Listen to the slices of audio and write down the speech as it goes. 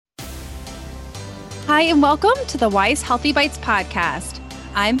Hi, and welcome to the Wise Healthy Bites podcast.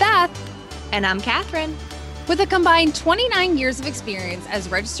 I'm Beth. And I'm Catherine. With a combined 29 years of experience as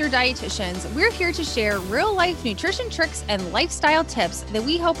registered dietitians, we're here to share real-life nutrition tricks and lifestyle tips that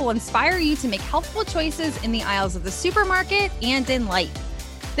we hope will inspire you to make healthful choices in the aisles of the supermarket and in life.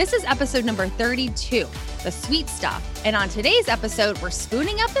 This is episode number 32, The Sweet Stuff. And on today's episode, we're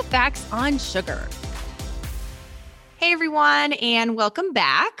spooning up the facts on sugar. Hey, everyone, and welcome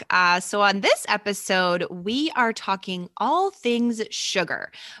back. So on this episode, we are talking all things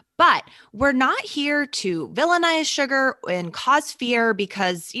sugar. But we're not here to villainize sugar and cause fear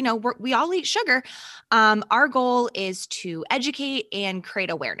because, we all eat sugar. Our goal is to educate and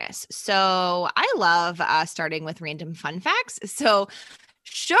create awareness. So I love starting with random fun facts. So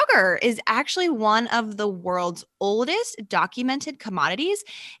sugar is actually one of the world's oldest documented commodities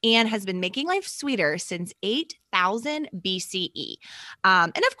and has been making life sweeter since 8,000 BCE.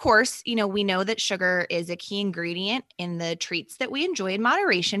 And of course, we know that sugar is a key ingredient in the treats that we enjoy in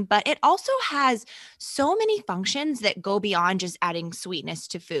moderation, but it also has so many functions that go beyond just adding sweetness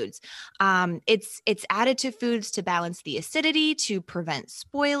to foods. It's added to foods to balance the acidity, to prevent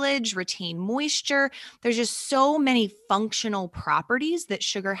spoilage, retain moisture. There's just so many functional properties that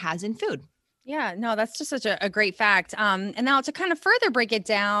sugar has in food. Yeah, no, that's just such a great fact. And now to kind of further break it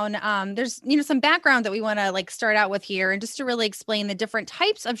down, there's, some background that we want to start out with here and just to really explain the different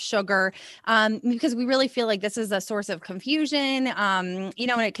types of sugar, because we really feel like this is a source of confusion, and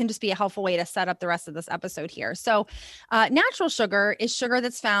it can just be a helpful way to set up the rest of this episode here. So natural sugar is sugar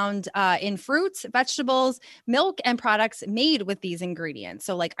that's found in fruits, vegetables, milk, and products made with these ingredients.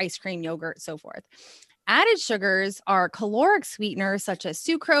 So like ice cream, yogurt, so forth. Added sugars are caloric sweeteners such as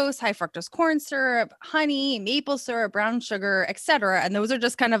sucrose, high fructose corn syrup, honey, maple syrup, brown sugar, etc. And those are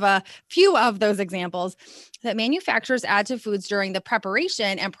just kind of a few of those examples that manufacturers add to foods during the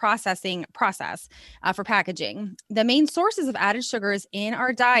preparation and processing process for packaging. The main sources of added sugars in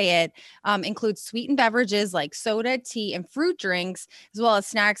our diet include sweetened beverages like soda, tea, and fruit drinks, as well as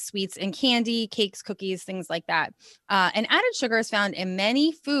snacks, sweets, and candy, cakes, cookies, things like that. And added sugar is found in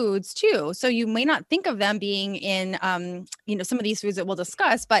many foods too. So you may not think of them being in, some of these foods that we'll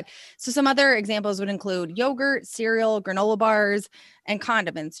discuss, but so some other examples would include yogurt, cereal, granola bars, and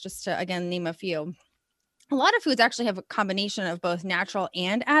condiments, just to, again, name a few. A lot of foods actually have a combination of both natural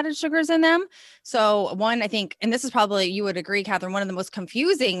and added sugars in them. So one, I think, and this is probably, you would agree, Catherine, one of the most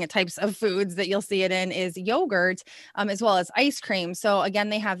confusing types of foods that you'll see it in is yogurt, as well as ice cream. So again,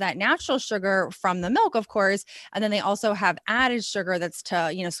 they have that natural sugar from the milk, of course, and then they also have added sugar that's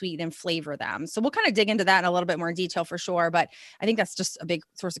to, sweeten and flavor them. So we'll kind of dig into that in a little bit more detail for sure. But I think that's just a big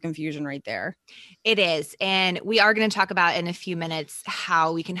source of confusion right there. It is. And we are going to talk about in a few minutes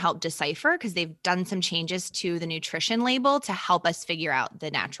how we can help decipher because they've done some changes to the nutrition label to help us figure out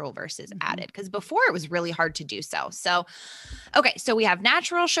the natural versus added, because before it was really hard to do so. So we have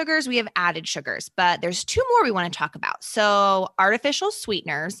natural sugars, we have added sugars, but there's two more we want to talk about. So artificial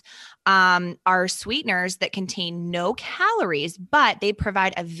sweeteners are sweeteners that contain no calories, but they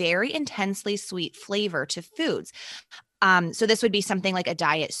provide a very intensely sweet flavor to foods. So this would be something like a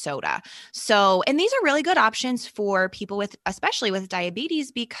diet soda. So, and these are really good options for people especially with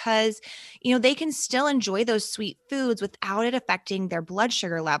diabetes, because, they can still enjoy those sweet foods without it affecting their blood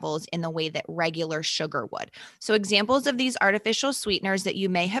sugar levels in the way that regular sugar would. So examples of these artificial sweeteners that you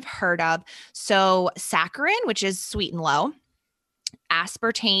may have heard of. So saccharin, which is sweet and low.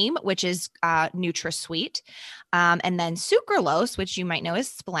 Aspartame, which is NutraSweet, and then sucralose, which you might know as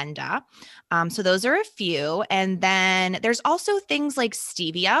Splenda. So those are a few. And then there's also things like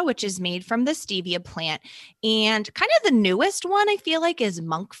stevia, which is made from the stevia plant. And kind of the newest one, I feel like, is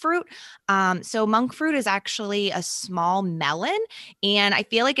monk fruit. So monk fruit is actually a small melon. And I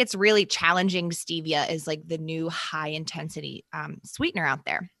feel like it's really challenging. Stevia is like the new high intensity sweetener out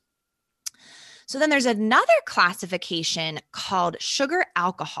there. So then there's another classification called sugar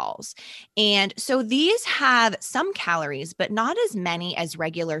alcohols. And so these have some calories, but not as many as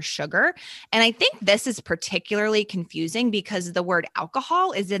regular sugar. And I think this is particularly confusing because the word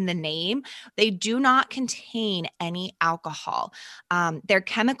alcohol is in the name. They do not contain any alcohol. Their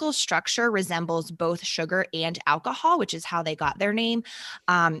chemical structure resembles both sugar and alcohol, which is how they got their name.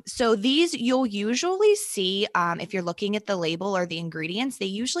 So these you'll usually see, if you're looking at the label or the ingredients, they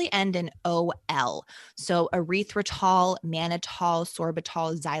usually end in OL. So erythritol, mannitol,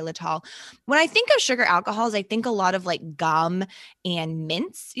 sorbitol, xylitol. When I think of sugar alcohols, I think a lot of like gum and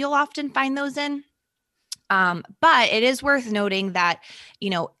mints. You'll often find those in. But it is worth noting that,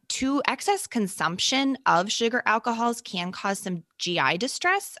 too excess consumption of sugar alcohols can cause some GI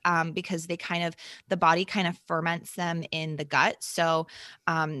distress, because the body kind of ferments them in the gut. So,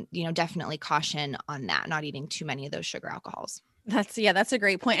 definitely caution on that, not eating too many of those sugar alcohols. That's a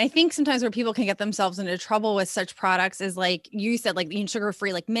great point. I think sometimes where people can get themselves into trouble with such products is like you said, like being sugar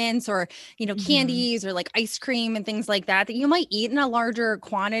free, like mints or, Mhm. candies or like ice cream and things like that, that you might eat in a larger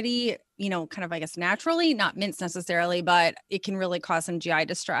quantity, kind of, I guess, naturally, not mints necessarily, but it can really cause some GI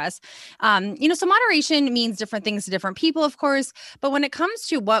distress. So moderation means different things to different people, of course. But when it comes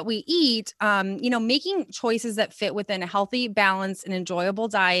to what we eat, making choices that fit within a healthy, balanced, and enjoyable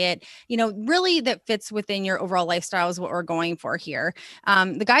diet, really that fits within your overall lifestyle is what we're going for here.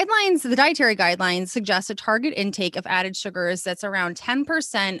 The dietary guidelines suggest a target intake of added sugars that's around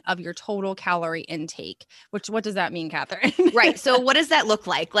 10% of your total calorie intake, what does that mean, Catherine? Right. So what does that look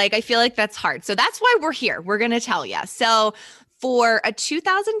like? Like, I feel like that's hard. So that's why we're here. We're going to tell you. So for a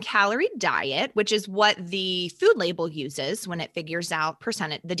 2,000 calorie diet, which is what the food label uses when it figures out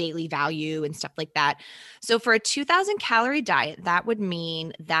percentage, the daily value and stuff like that. So for a 2,000 calorie diet, that would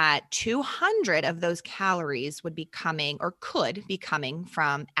mean that 200 of those calories would be coming or could be coming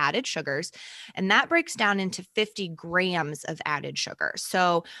from added sugars. And that breaks down into 50 grams of added sugar.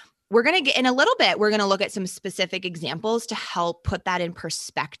 So we're going to get in a little bit, we're going to look at some specific examples to help put that in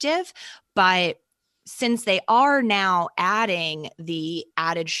perspective. But since they are now adding the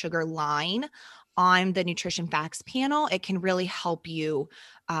added sugar line on the nutrition facts panel, it can really help you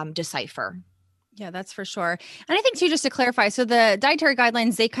decipher. Yeah, that's for sure. And I think too, just to clarify, so the dietary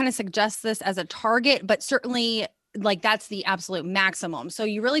guidelines, they kind of suggest this as a target, but certainly like that's the absolute maximum. So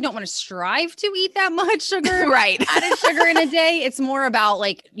you really don't want to strive to eat that much sugar, Right. added sugar in a day. It's more about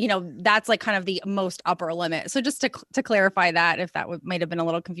like, that's like kind of the most upper limit. So just to clarify that, if that might have been a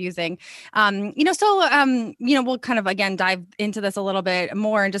little confusing, we'll kind of again dive into this a little bit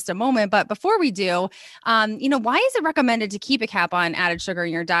more in just a moment. But before we do, why is it recommended to keep a cap on added sugar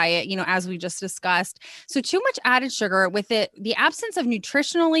in your diet? As we just discussed. So too much added sugar with it, the absence of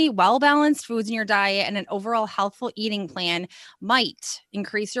nutritionally well-balanced foods in your diet and an overall healthful eating plan might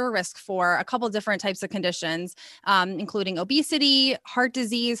increase your risk for a couple different types of conditions, including obesity, heart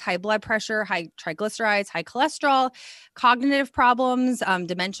disease, high blood pressure, high triglycerides, high cholesterol, cognitive problems.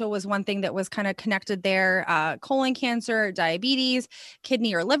 Dementia was one thing that was kind of connected there, colon cancer, diabetes,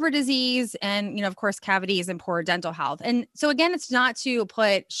 kidney or liver disease, and, of course, cavities and poor dental health. And so, again, it's not to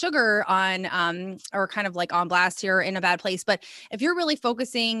put sugar on or kind of like on blast here in a bad place, but if you're really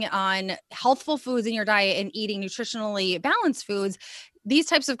focusing on healthful foods in your diet and eating nutritionally balanced foods, these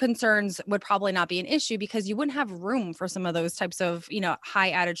types of concerns would probably not be an issue because you wouldn't have room for some of those types of, high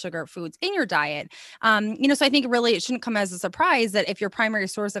added sugar foods in your diet. So I think really it shouldn't come as a surprise that if your primary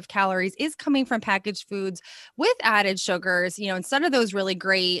source of calories is coming from packaged foods with added sugars, instead of those really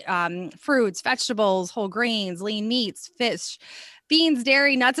great fruits, vegetables, whole grains, lean meats, fish, beans,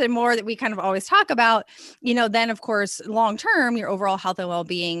 dairy, nuts, and more that we kind of always talk about, then of course, long term, your overall health and well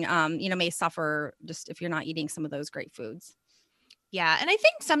being, may suffer just if you're not eating some of those great foods. Yeah. And I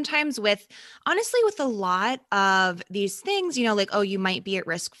think sometimes honestly, with a lot of these things, like, oh, you might be at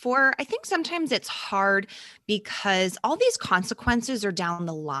risk for, I think sometimes it's hard because all these consequences are down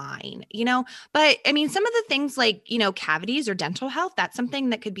the line, but I mean, some of the things like, cavities or dental health, that's something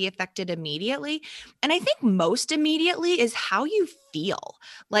that could be affected immediately. And I think most immediately is how you feel.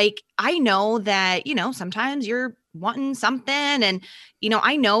 Like, I know that, sometimes you're wanting something and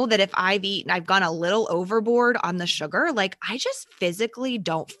I know that if I've gone a little overboard on the sugar, like I just physically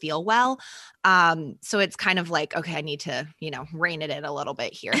don't feel well. So it's kind of like, okay, I need to, rein it in a little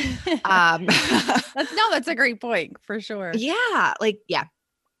bit here. That's a great point for sure. Yeah. Like, yeah.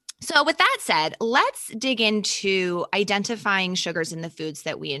 So with that said, let's dig into identifying sugars in the foods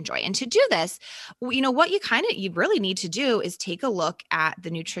that we enjoy. And to do this, what you really need to do is take a look at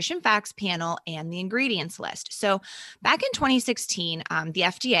the nutrition facts panel and the ingredients list. So back in 2016, the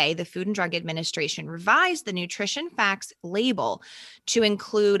FDA, the Food and Drug Administration, revised the nutrition facts label to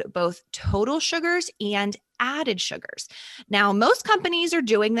include both total sugars and added sugars. Now, most companies are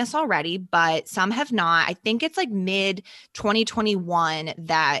doing this already, but some have not. I think it's like mid 2021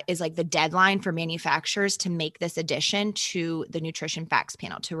 that is like the deadline for manufacturers to make this addition to the nutrition facts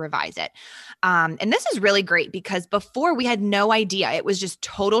panel to revise it. And this is really great because before we had no idea. It was just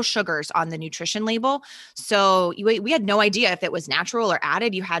total sugars on the nutrition label. So we had no idea if it was natural or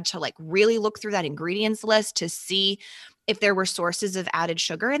added. You had to like really look through that ingredients list to see if there were sources of added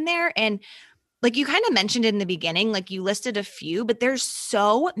sugar in there. And like you kind of mentioned in the beginning, like you listed a few, but there's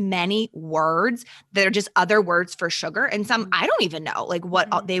so many words that are just other words for sugar. And some I don't even know like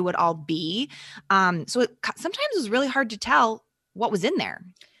what they would all be. So sometimes it was really hard to tell what was in there.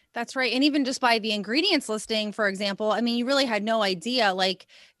 That's right. And even just by the ingredients listing, for example, I mean, you really had no idea like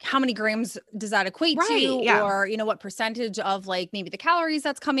how many grams does that equate to, Yeah. or, what percentage of like maybe the calories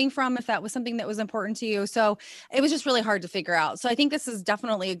that's coming from, if that was something that was important to you. So it was just really hard to figure out. So I think this is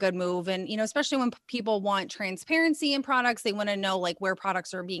definitely a good move. And, especially when people want transparency in products, they want to know like where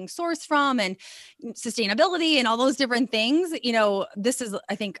products are being sourced from and sustainability and all those different things. This is,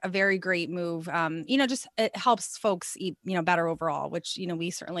 I think, a very great move. Just it helps folks eat, better overall, which,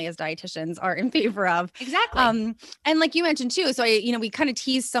 we certainly as dietitians are in favor of. Exactly. And like you mentioned too, so we kind of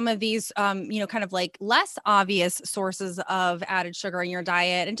teased some of these, kind of like less obvious sources of added sugar in your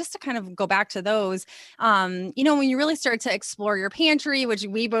diet. And just to kind of go back to those, when you really start to explore your pantry, which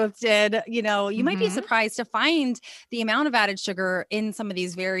we both did, you might be surprised to find the amount of added sugar in some of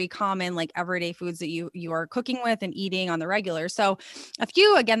these very common, like everyday foods that you are cooking with and eating on the regular. So a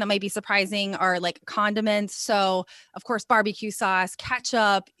few, again, that might be surprising are like condiments. So of course, barbecue sauce,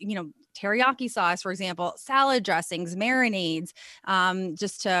 ketchup, teriyaki sauce, for example, salad dressings, marinades,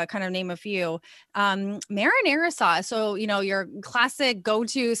 just to kind of name a few. Marinara sauce, so your classic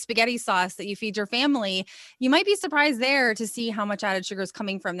go-to spaghetti sauce that you feed your family. You might be surprised there to see how much added sugar is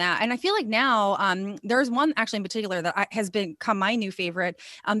coming from that. And I feel like now there's one actually in particular that has become my new favorite,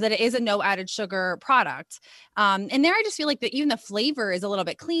 that it is a no added sugar product. And there I just feel like that even the flavor is a little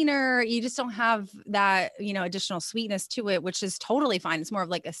bit cleaner. You just don't have that, additional sweetness to it, which is totally fine. It's more of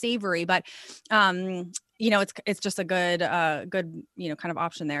like a savory, but it's just a good, kind of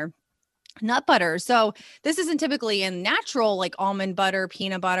option there. Nut butter. So this isn't typically in natural like almond butter,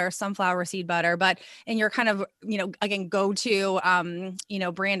 peanut butter, sunflower seed butter, but in your kind of, again, go to,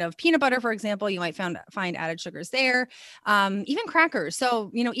 brand of peanut butter, for example, you might find added sugars there. Even crackers.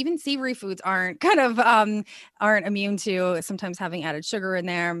 So, even savory foods aren't immune to sometimes having added sugar in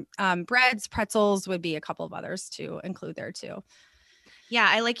there. Breads, pretzels would be a couple of others to include there too. Yeah.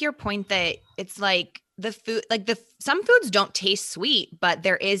 I like your point that it's like, the food, like some foods don't taste sweet, but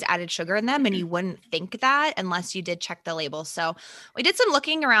there is added sugar in them. And you wouldn't think that unless you did check the label. So we did some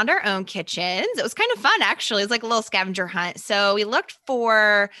looking around our own kitchens. It was kind of fun, actually. It's like a little scavenger hunt. So we looked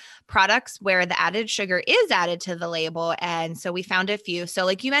for products where the added sugar is added to the label. And so we found a few. So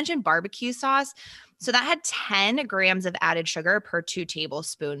like you mentioned, barbecue sauce. So that had 10 grams of added sugar per 2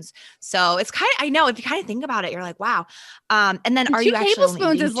 tablespoons. So it's kind of, I know if you kind of think about it, you're like, wow. And then are you actually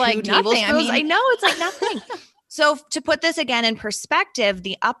tablespoons is like nothing. I know it's like nothing. So to put this again in perspective,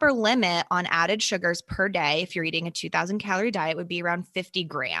 the upper limit on added sugars per day, if you're eating a 2000 calorie diet, would be around 50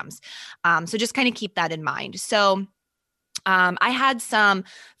 grams. So just kind of keep that in mind. So I had some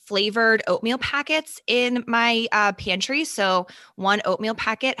flavored oatmeal packets in my pantry. So one oatmeal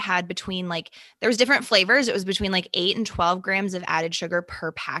packet had there was different flavors. It was between like 8 and 12 grams of added sugar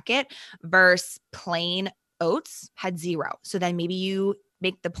per packet versus plain oats had 0. So then maybe you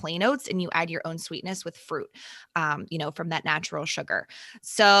make the plain oats and you add your own sweetness with fruit, from that natural sugar.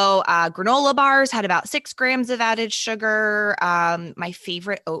 So granola bars had about 6 grams of added sugar. My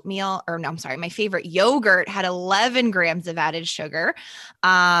favorite my favorite yogurt had 11 grams of added sugar.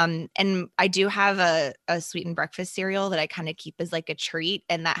 And I do have a sweetened breakfast cereal that I kind of keep as like a treat,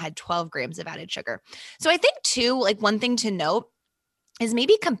 and that had 12 grams of added sugar. So I think too, like one thing to note is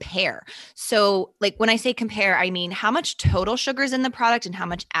maybe compare. So like when I say compare, I mean how much total sugar is in the product and how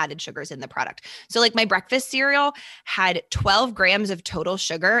much added sugar is in the product. So like my breakfast cereal had 12 grams of total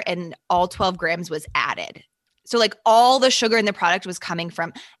sugar and all 12 grams was added. So like all the sugar in the product was coming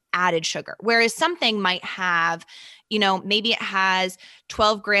from added sugar. Whereas something might have, maybe it has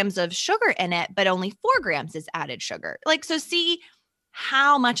 12 grams of sugar in it, but only 4 grams is added sugar. Like, so see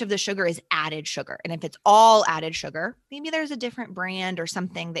how much of the sugar is added sugar. And if it's all added sugar, maybe there's a different brand or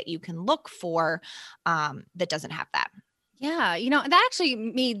something that you can look for that doesn't have that. Yeah, that actually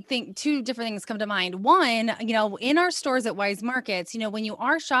made two different things come to mind. One, in our stores at Wise Markets, when you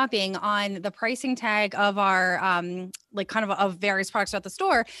are shopping on the pricing tag of our of various products throughout the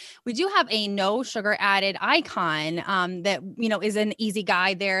store, we do have a no sugar added icon that is an easy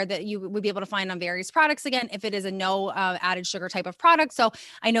guide there that you would be able to find on various products. Again, if it is a no added sugar type of product. So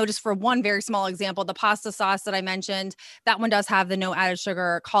I know just for one very small example, the pasta sauce that I mentioned, that one does have the no added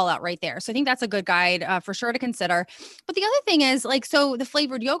sugar call out right there. So I think that's a good guide for sure to consider. But the other thing is so the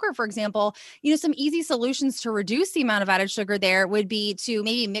flavored yogurt, for example, some easy solutions to reduce the amount of added sugar there would be to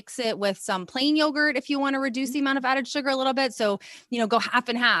maybe mix it with some plain yogurt if you want to reduce the amount of added sugar. sugar a little bit. So, go half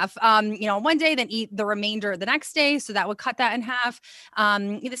and half, one day, then eat the remainder the next day. So that would cut that in half.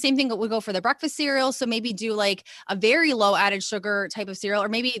 The same thing would go for the breakfast cereal. So maybe do like a very low added sugar type of cereal, or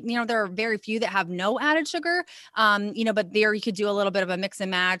maybe, there are very few that have no added sugar, but there you could do a little bit of a mix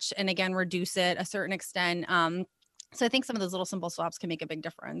and match and again, reduce it a certain extent. So I think some of those little simple swaps can make a big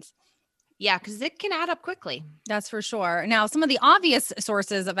difference. Yeah, because it can add up quickly. That's for sure. Now, some of the obvious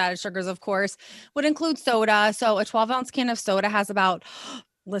sources of added sugars, of course, would include soda. So a 12-ounce can of soda has about,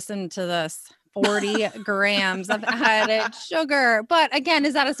 listen to this, 40 grams of added sugar. But again,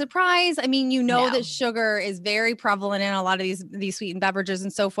 is that a surprise? I mean, No. that sugar is very prevalent in a lot of these sweetened beverages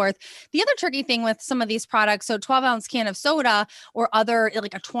and so forth. The other tricky thing with some of these products, so 12-ounce can of soda or other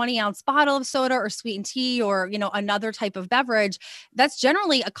like a 20-ounce bottle of soda or sweetened tea or, another type of beverage, that's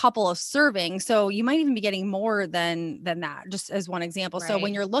generally a couple of servings. So you might even be getting more than that, just as one example. Right. So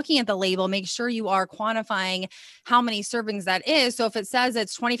when you're looking at the label, make sure you are quantifying how many servings that is. So if it says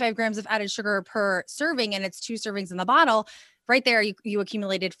it's 25 grams of added sugar per serving and it's 2 servings in the bottle, right there you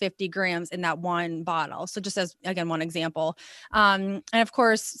accumulated 50 grams in that one bottle. So just as, again, one example. And of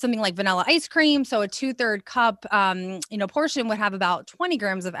course, something like vanilla ice cream, so a 2/3 cup portion would have about 20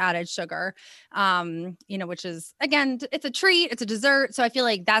 grams of added sugar, which is, again, it's a treat, it's a dessert. So I feel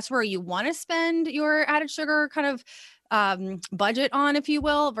like that's where you want to spend your added sugar kind of budget on, if you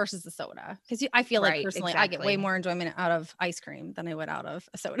will, versus the soda. Because I feel like personally, exactly, I get way more enjoyment out of ice cream than I would out of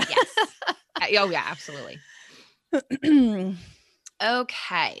a soda. Yes. Oh yeah, absolutely.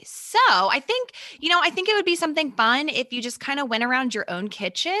 Okay. So I think it would be something fun if you just kind of went around your own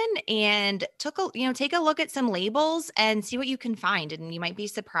kitchen and take a look at some labels and see what you can find. And you might be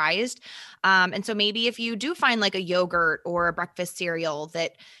surprised. And so maybe if you do find like a yogurt or a breakfast cereal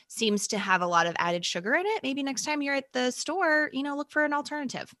that seems to have a lot of added sugar in it, maybe next time you're at the store, look for an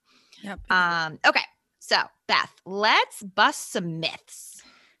alternative. Yep. Okay. So Beth, let's bust some myths.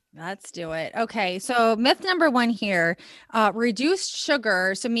 Let's do it. Okay. So myth number 1 here, reduced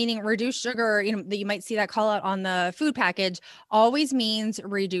sugar. So meaning reduced sugar, that you might see that call out on the food package, always means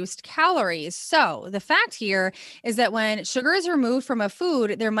reduced calories. So the fact here is that when sugar is removed from a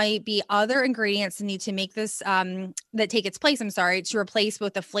food, there might be other ingredients that need to make this, that take its place, to replace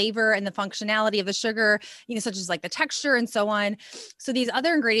both the flavor and the functionality of the sugar, such as like the texture and so on. So these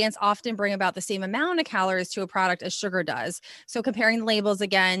other ingredients often bring about the same amount of calories to a product as sugar does. So comparing the labels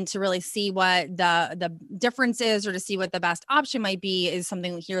again, to really see what the difference is or to see what the best option might be is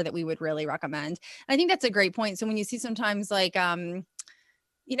something here that we would really recommend. I think that's a great point. So when you see sometimes like,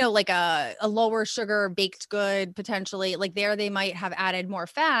 like a lower sugar baked good, potentially like there, they might have added more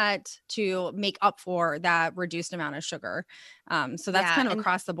fat to make up for that reduced amount of sugar. So that's kind of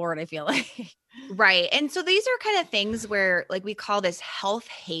across the board, I feel like. Right. And so these are kind of things where like we call this health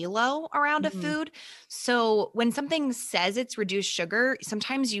halo around a food. So when something says it's reduced sugar,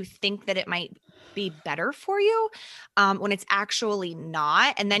 sometimes you think that it might be better for you when it's actually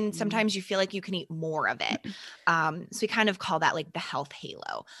not. And then sometimes you feel like you can eat more of it. So we kind of call that like the health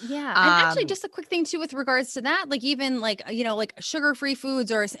halo. Yeah. And actually just a quick thing too, with regards to that, like even like, like sugar-free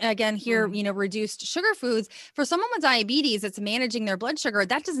foods or again here, reduced sugar foods for someone with diabetes that's managing their blood sugar,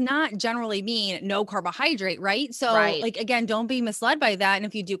 that does not generally mean no carbohydrate, right? So like, again, don't be misled by that. And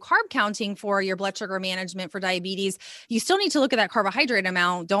if you do carb counting for your blood sugar management for diabetes, you still need to look at that carbohydrate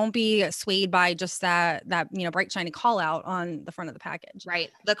amount. Don't be swayed by just that bright shiny call out on the front of the package. Right.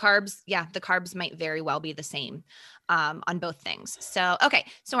 The carbs might very well be the same on both things. So, okay.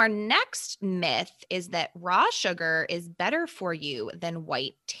 So our next myth is that raw sugar is better for you than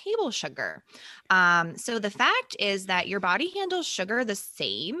white table sugar. So the fact is that your body handles sugar the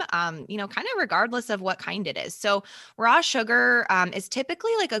same, kind of regardless of what kind it is. So raw sugar is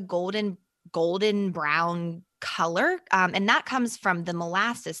typically like a golden brown color. And that comes from the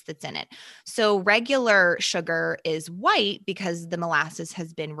molasses that's in it. So regular sugar is white because the molasses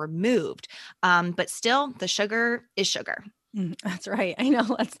has been removed. But still the sugar is sugar. That's right. I know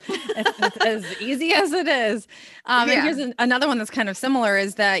it's as easy as it is. And here's another one that's kind of similar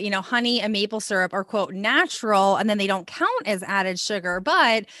is that, honey and maple syrup are quote natural, and then they don't count as added sugar,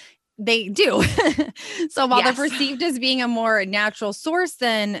 but they do. So while they're perceived as being a more natural source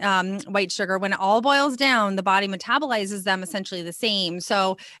than white sugar, when it all boils down, the body metabolizes them essentially the same.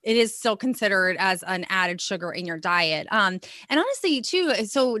 So it is still considered as an added sugar in your diet. And honestly, too,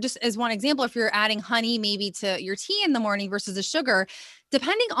 so just as one example, if you're adding honey maybe to your tea in the morning versus a sugar,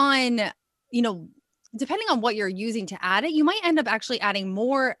 depending on what you're using to add it, you might end up actually adding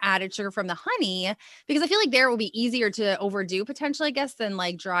more added sugar from the honey, because I feel like there will be easier to overdo potentially, I guess, than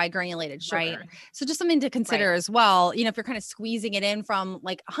like dry granulated sugar. Right. So just something to consider as well. If you're kind of squeezing it in from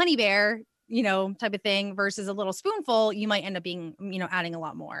like a Honey Bear, type of thing versus a little spoonful, you might end up being, adding a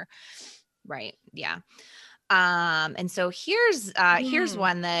lot more. Right. Yeah. And so here's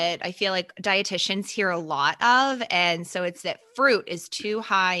one that I feel like dietitians hear a lot of. And so it's that fruit is too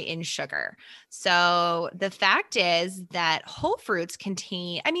high in sugar. So the fact is that whole fruits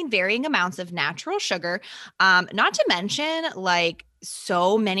contain, varying amounts of natural sugar, not to mention like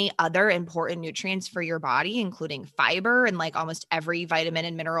so many other important nutrients for your body, including fiber and like almost every vitamin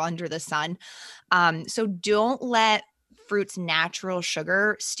and mineral under the sun. So don't let fruit's natural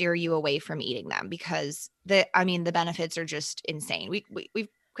sugar steer you away from eating them, because the benefits are just insane. We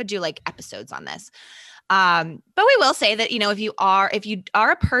could do like episodes on this. But we will say that, if you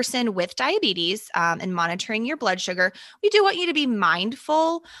are a person with diabetes, and monitoring your blood sugar, we do want you to be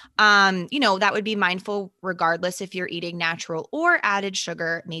mindful. That would be mindful regardless if you're eating natural or added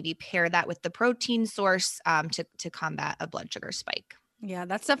sugar. Maybe pair that with the protein source, to combat a blood sugar spike. Yeah,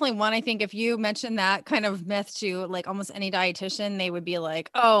 that's definitely one. I think if you mention that kind of myth to like almost any dietitian, they would be like,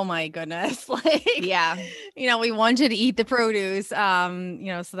 oh my goodness. Like, yeah, we want you to eat the produce.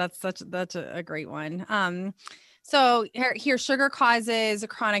 So that's a great one. So here, sugar causes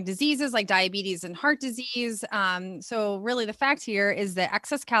chronic diseases like diabetes and heart disease. So really the fact here is that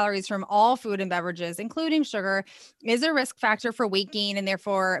excess calories from all food and beverages, including sugar, is a risk factor for weight gain and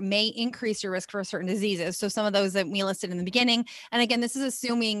therefore may increase your risk for certain diseases. So some of those that we listed in the beginning. And again, this is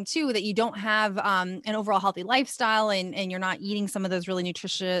assuming too that you don't have an overall healthy lifestyle and you're not eating some of those really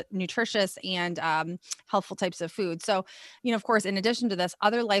nutritious and healthful types of food. So, of course, in addition to this,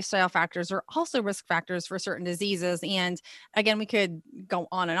 other lifestyle factors are also risk factors for certain diseases. And again, we could go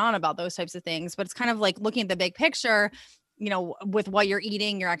on and on about those types of things, but it's kind of like looking at the big picture, with what you're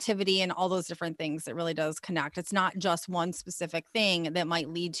eating, your activity, and all those different things that really does connect. It's not just one specific thing that might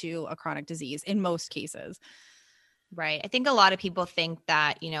lead to a chronic disease in most cases. Right. I think a lot of people think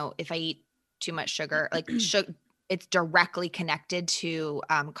that, if I eat too much sugar, like it's directly connected to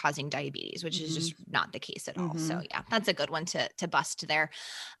causing diabetes, which is just not the case at all. So yeah, that's a good one to bust there.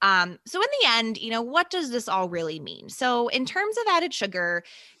 So in the end, what does this all really mean? So in terms of added sugar,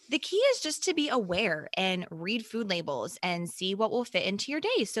 the key is just to be aware and read food labels and see what will fit into your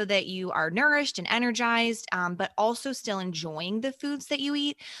day so that you are nourished and energized, but also still enjoying the foods that you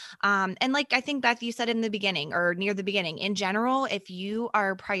eat. And like I think Beth, you said in the beginning or near the beginning, in general, if you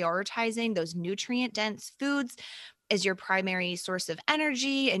are prioritizing those nutrient dense foods as your primary source of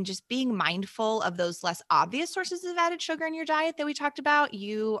energy and just being mindful of those less obvious sources of added sugar in your diet that we talked about,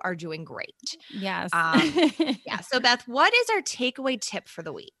 you are doing great. Yes. Yeah. So Beth, what is our takeaway tip for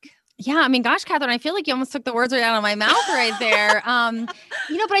the week? Yeah. Gosh, Catherine, I feel like you almost took the words right out of my mouth right there.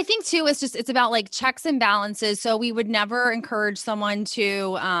 But I think too, it's about like checks and balances. So we would never encourage someone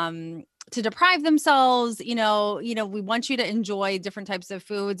to deprive themselves. We want you to enjoy different types of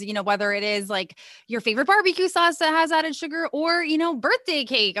foods, whether it is like your favorite barbecue sauce that has added sugar or, birthday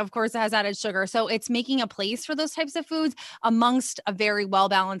cake, of course, that has added sugar. So it's making a place for those types of foods amongst a very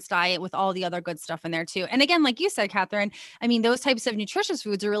well-balanced diet with all the other good stuff in there too. And again, like you said, Catherine, those types of nutritious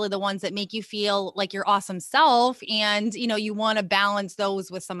foods are really the ones that make you feel like your awesome self. And, you want to balance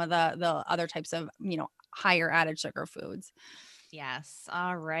those with some of the other types of, higher added sugar foods. Yes.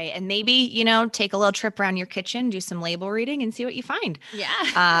 All right. And maybe, take a little trip around your kitchen, do some label reading and see what you find.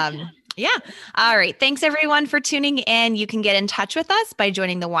 Yeah. Yeah. All right. Thanks everyone for tuning in. You can get in touch with us by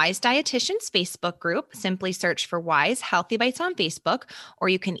joining the Wise Dietitians Facebook group. Simply search for Wise Healthy Bites on Facebook, or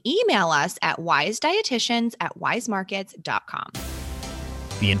you can email us at wisedietitians@wisemarkets.com.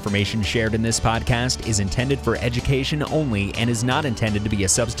 The information shared in this podcast is intended for education only and is not intended to be a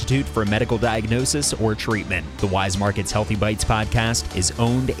substitute for medical diagnosis or treatment. The Wise Markets Healthy Bites podcast is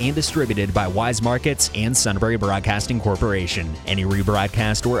owned and distributed by Wise Markets and Sunbury Broadcasting Corporation. Any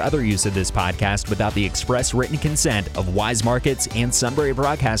rebroadcast or other use of this podcast without the express written consent of Wise Markets and Sunbury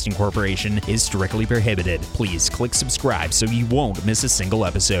Broadcasting Corporation is strictly prohibited. Please click subscribe so you won't miss a single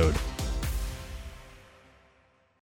episode.